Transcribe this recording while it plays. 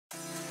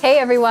Hey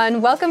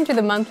everyone, welcome to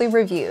the Monthly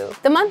Review,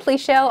 the monthly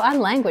show on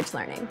language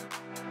learning,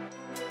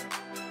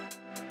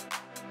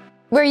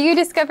 where you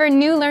discover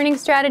new learning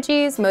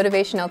strategies,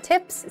 motivational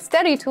tips,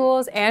 study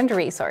tools, and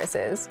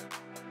resources.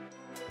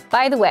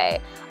 By the way,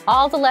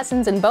 all the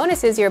lessons and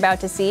bonuses you're about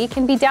to see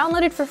can be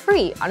downloaded for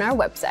free on our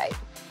website.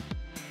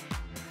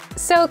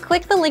 So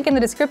click the link in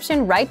the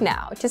description right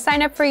now to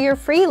sign up for your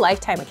free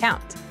lifetime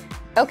account.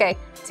 Okay,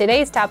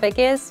 today's topic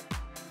is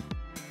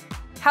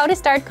how to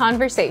start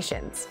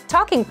conversations,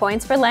 talking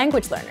points for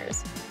language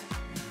learners.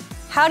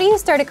 How do you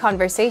start a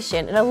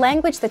conversation in a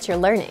language that you're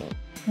learning?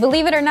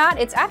 Believe it or not,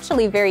 it's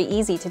actually very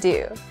easy to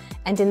do.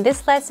 And in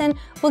this lesson,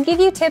 we'll give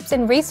you tips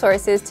and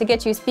resources to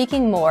get you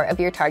speaking more of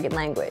your target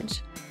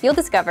language. You'll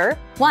discover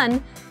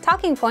 1.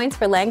 Talking points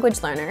for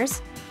language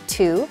learners,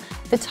 2.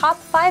 The top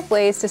 5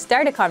 ways to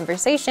start a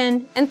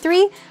conversation, and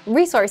 3.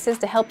 Resources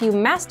to help you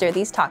master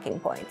these talking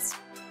points.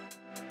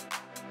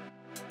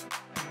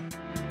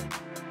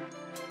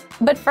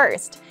 But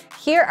first,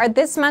 here are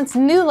this month's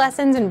new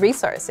lessons and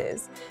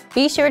resources.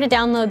 Be sure to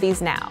download these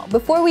now,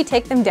 before we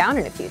take them down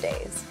in a few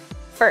days.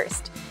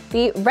 First,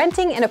 the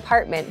Renting an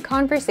Apartment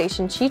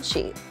Conversation Cheat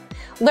Sheet.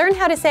 Learn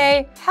how to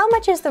say, how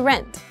much is the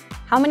rent?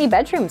 How many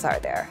bedrooms are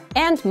there?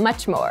 And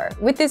much more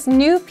with this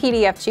new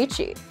PDF cheat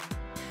sheet.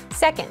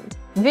 Second,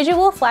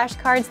 visual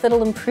flashcards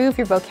that'll improve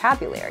your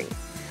vocabulary.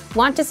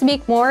 Want to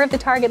speak more of the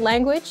target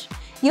language?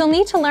 You'll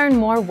need to learn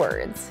more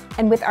words,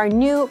 and with our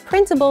new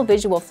printable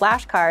visual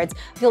flashcards,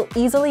 you'll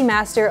easily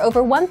master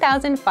over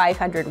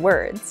 1,500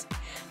 words.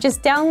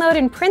 Just download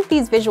and print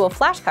these visual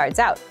flashcards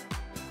out.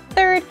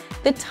 Third,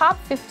 the top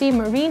 50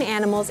 marine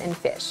animals and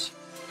fish.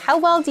 How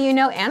well do you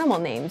know animal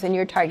names in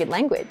your target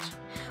language?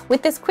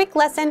 With this quick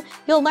lesson,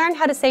 you'll learn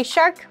how to say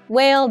shark,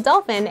 whale,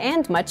 dolphin,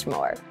 and much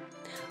more.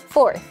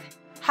 Fourth,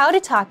 how to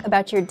talk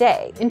about your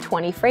day in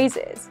 20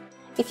 phrases.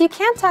 If you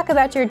can't talk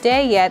about your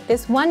day yet,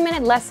 this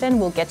 1-minute lesson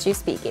will get you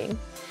speaking.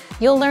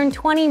 You'll learn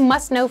 20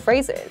 must-know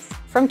phrases,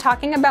 from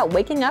talking about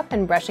waking up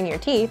and brushing your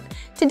teeth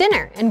to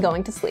dinner and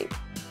going to sleep.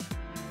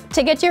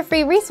 To get your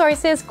free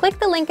resources, click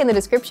the link in the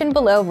description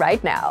below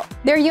right now.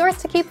 They're yours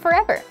to keep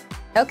forever.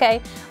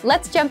 Okay,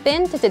 let's jump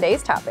into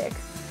today's topic.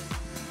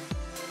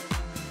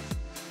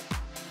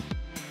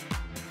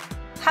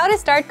 How to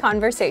start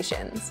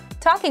conversations.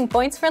 Talking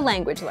points for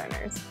language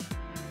learners.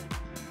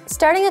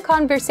 Starting a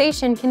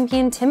conversation can be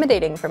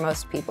intimidating for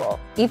most people,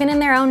 even in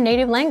their own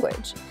native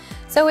language.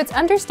 So it's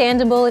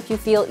understandable if you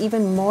feel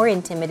even more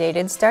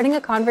intimidated starting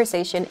a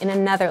conversation in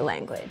another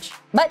language.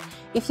 But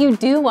if you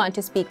do want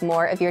to speak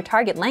more of your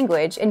target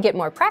language and get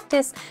more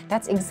practice,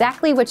 that's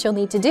exactly what you'll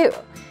need to do.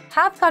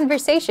 Have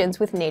conversations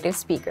with native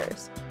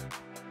speakers.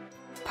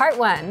 Part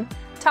 1.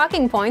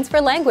 Talking points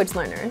for language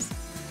learners.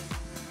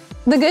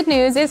 The good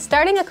news is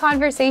starting a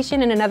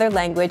conversation in another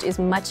language is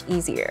much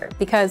easier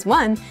because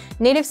 1.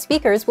 Native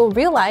speakers will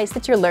realize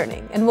that you're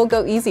learning and will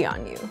go easy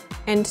on you.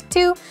 And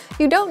 2.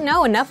 You don't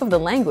know enough of the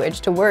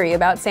language to worry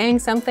about saying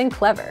something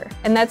clever,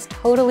 and that's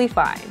totally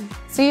fine.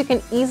 So you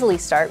can easily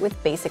start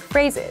with basic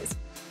phrases.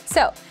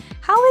 So,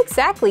 how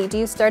exactly do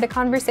you start a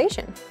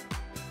conversation?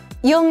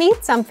 You'll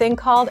need something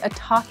called a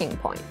talking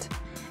point.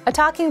 A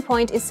talking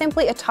point is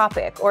simply a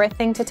topic or a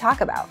thing to talk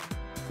about.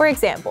 For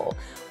example,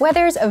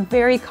 weather's a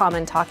very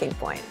common talking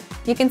point.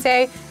 You can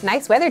say,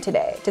 nice weather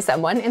today, to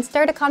someone and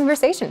start a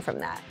conversation from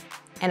that.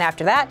 And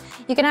after that,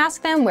 you can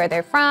ask them where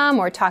they're from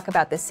or talk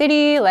about the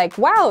city, like,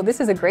 wow, this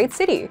is a great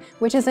city,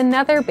 which is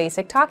another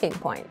basic talking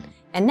point.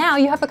 And now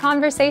you have a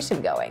conversation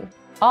going,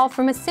 all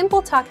from a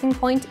simple talking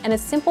point and a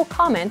simple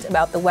comment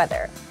about the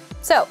weather.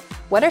 So,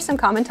 what are some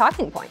common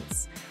talking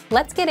points?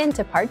 Let's get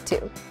into part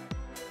 2.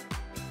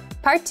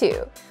 Part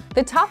 2.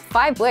 The top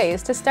 5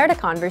 ways to start a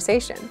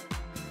conversation.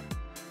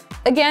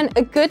 Again,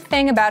 a good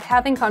thing about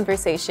having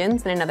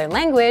conversations in another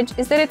language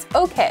is that it's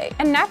okay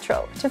and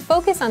natural to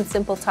focus on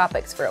simple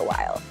topics for a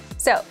while.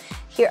 So,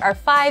 here are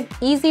 5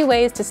 easy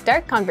ways to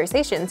start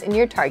conversations in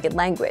your target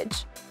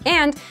language.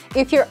 And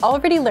if you're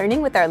already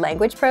learning with our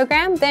language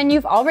program, then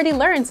you've already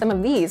learned some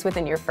of these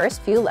within your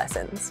first few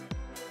lessons.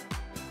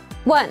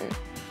 1.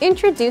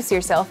 Introduce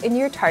yourself in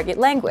your target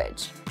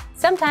language.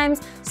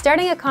 Sometimes,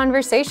 starting a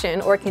conversation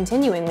or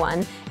continuing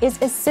one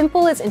is as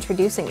simple as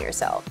introducing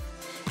yourself.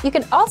 You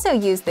can also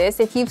use this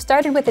if you've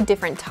started with a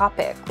different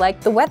topic,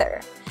 like the weather.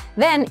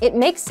 Then it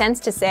makes sense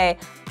to say,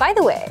 by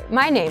the way,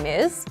 my name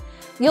is.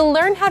 You'll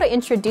learn how to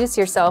introduce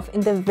yourself in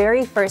the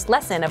very first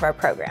lesson of our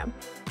program.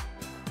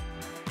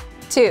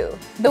 2.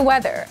 The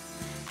weather.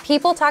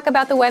 People talk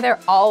about the weather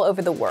all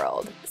over the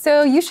world,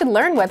 so you should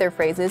learn weather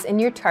phrases in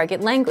your target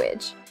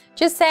language.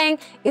 Just saying,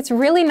 it's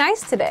really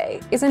nice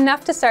today, is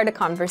enough to start a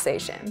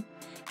conversation.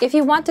 If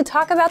you want to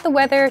talk about the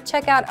weather,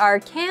 check out our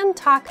Can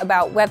Talk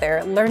About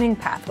Weather learning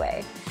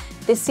pathway.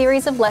 This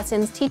series of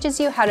lessons teaches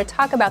you how to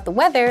talk about the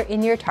weather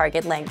in your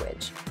target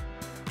language.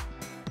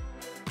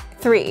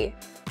 3.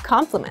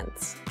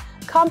 Compliments.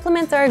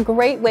 Compliments are a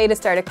great way to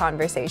start a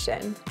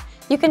conversation.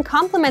 You can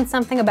compliment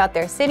something about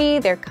their city,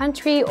 their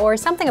country, or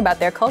something about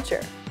their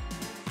culture.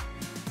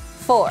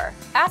 4.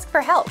 Ask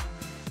for help.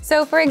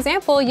 So for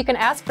example, you can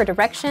ask for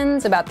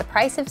directions about the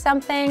price of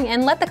something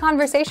and let the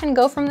conversation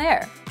go from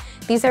there.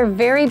 These are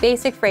very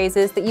basic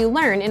phrases that you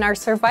learn in our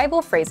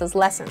survival phrases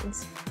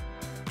lessons.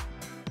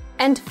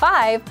 And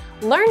 5,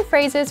 learn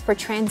phrases for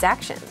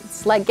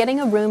transactions, like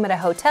getting a room at a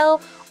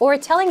hotel or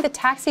telling the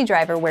taxi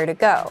driver where to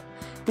go.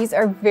 These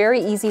are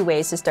very easy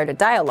ways to start a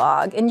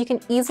dialogue, and you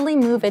can easily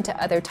move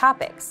into other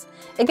topics.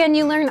 Again,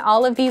 you learn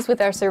all of these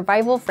with our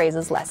survival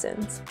phrases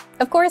lessons.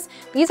 Of course,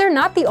 these are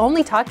not the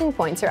only talking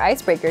points or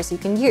icebreakers you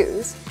can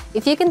use.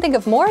 If you can think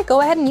of more, go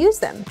ahead and use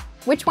them.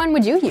 Which one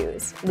would you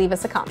use? Leave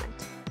us a comment.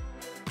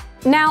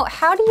 Now,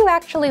 how do you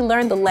actually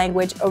learn the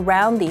language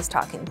around these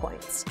talking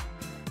points?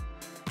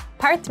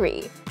 Part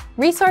 3.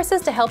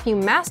 Resources to help you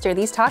master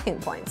these talking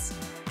points.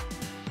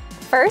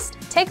 First,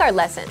 take our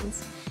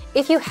lessons.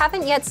 If you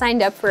haven't yet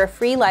signed up for a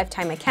free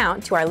lifetime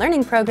account to our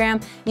learning program,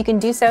 you can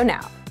do so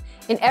now.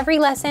 In every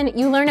lesson,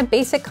 you learn a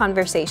basic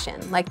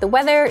conversation, like the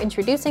weather,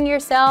 introducing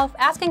yourself,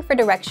 asking for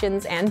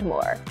directions, and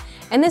more.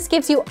 And this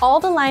gives you all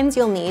the lines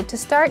you'll need to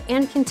start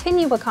and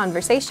continue a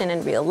conversation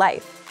in real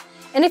life.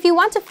 And if you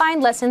want to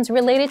find lessons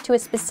related to a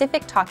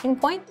specific talking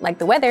point, like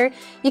the weather,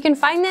 you can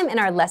find them in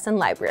our lesson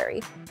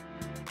library.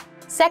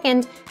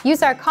 Second,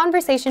 use our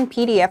conversation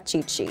PDF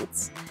cheat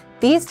sheets.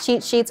 These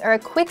cheat sheets are a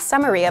quick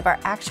summary of our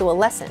actual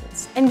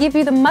lessons and give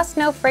you the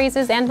must-know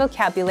phrases and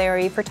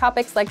vocabulary for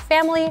topics like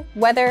family,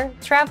 weather,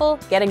 travel,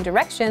 getting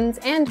directions,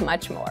 and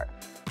much more.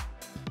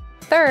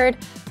 Third,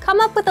 come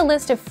up with a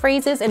list of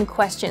phrases and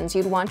questions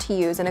you'd want to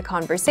use in a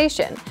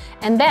conversation,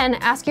 and then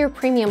ask your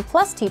Premium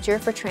Plus teacher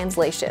for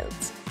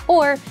translations.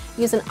 Or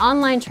use an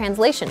online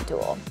translation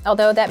tool,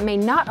 although that may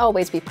not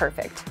always be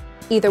perfect.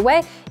 Either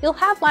way, you'll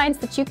have lines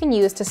that you can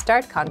use to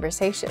start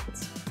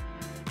conversations.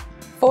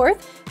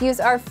 Fourth, use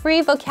our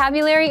free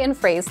vocabulary and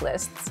phrase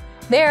lists.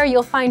 There,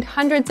 you'll find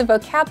hundreds of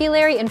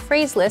vocabulary and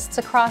phrase lists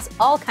across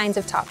all kinds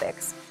of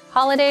topics: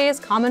 holidays,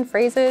 common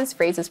phrases,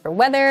 phrases for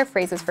weather,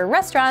 phrases for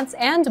restaurants,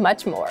 and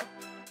much more.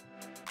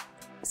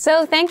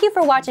 So thank you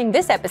for watching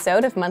this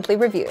episode of Monthly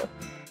Review.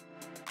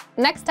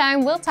 Next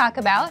time, we'll talk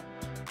about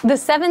the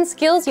 7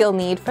 skills you'll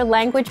need for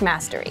language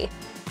mastery.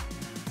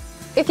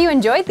 If you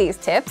enjoyed these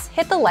tips,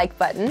 hit the like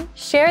button,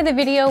 share the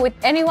video with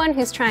anyone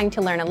who's trying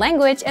to learn a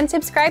language, and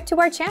subscribe to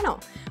our channel.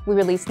 We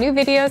release new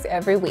videos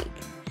every week.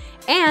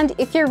 And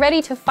if you're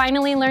ready to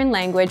finally learn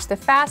language the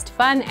fast,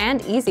 fun,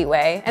 and easy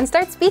way, and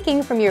start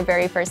speaking from your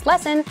very first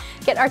lesson,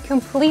 get our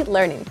complete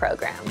learning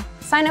program.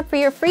 Sign up for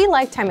your free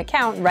lifetime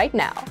account right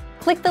now.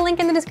 Click the link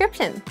in the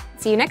description.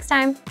 See you next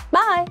time.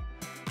 Bye!